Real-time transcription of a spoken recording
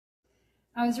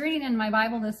I was reading in my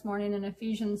Bible this morning in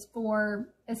Ephesians 4,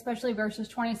 especially verses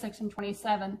 26 and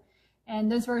 27.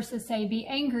 And those verses say, "Be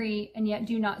angry and yet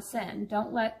do not sin.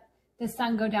 Don't let the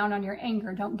sun go down on your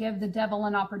anger. Don't give the devil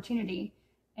an opportunity."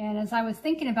 And as I was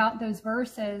thinking about those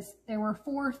verses, there were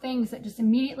four things that just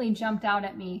immediately jumped out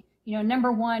at me. You know,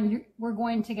 number one, we're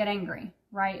going to get angry,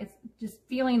 right? It's just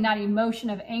feeling that emotion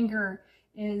of anger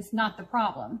is not the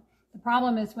problem. The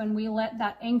problem is when we let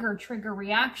that anger trigger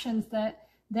reactions that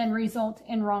then result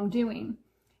in wrongdoing.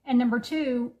 And number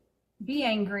two, be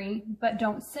angry, but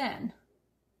don't sin.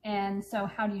 And so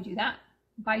how do you do that?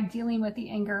 By dealing with the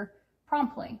anger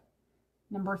promptly.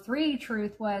 Number three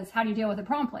truth was, how do you deal with it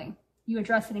promptly? You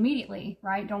address it immediately,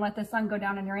 right? Don't let the sun go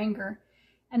down in your anger.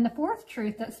 And the fourth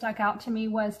truth that stuck out to me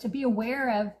was to be aware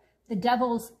of the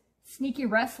devil's sneaky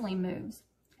wrestling moves.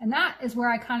 And that is where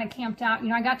I kind of camped out. You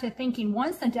know, I got to thinking,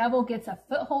 once the devil gets a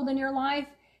foothold in your life,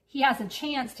 he has a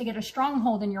chance to get a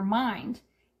stronghold in your mind,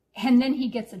 and then he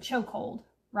gets a chokehold,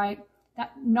 right?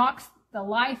 That knocks the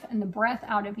life and the breath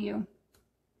out of you.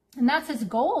 And that's his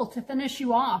goal, to finish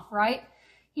you off, right?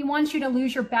 He wants you to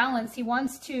lose your balance. He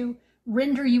wants to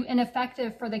render you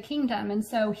ineffective for the kingdom. And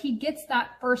so he gets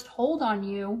that first hold on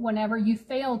you whenever you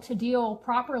fail to deal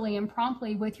properly and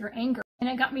promptly with your anger. And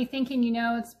it got me thinking, you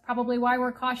know, it's probably why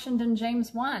we're cautioned in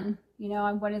James 1. You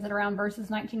know, what is it, around verses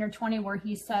 19 or 20, where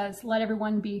he says, let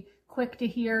everyone be quick to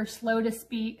hear, slow to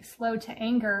speak, slow to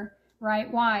anger,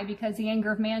 right? Why? Because the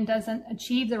anger of man doesn't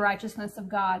achieve the righteousness of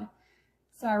God.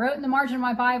 So I wrote in the margin of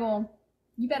my Bible,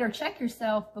 you better check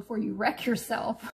yourself before you wreck yourself.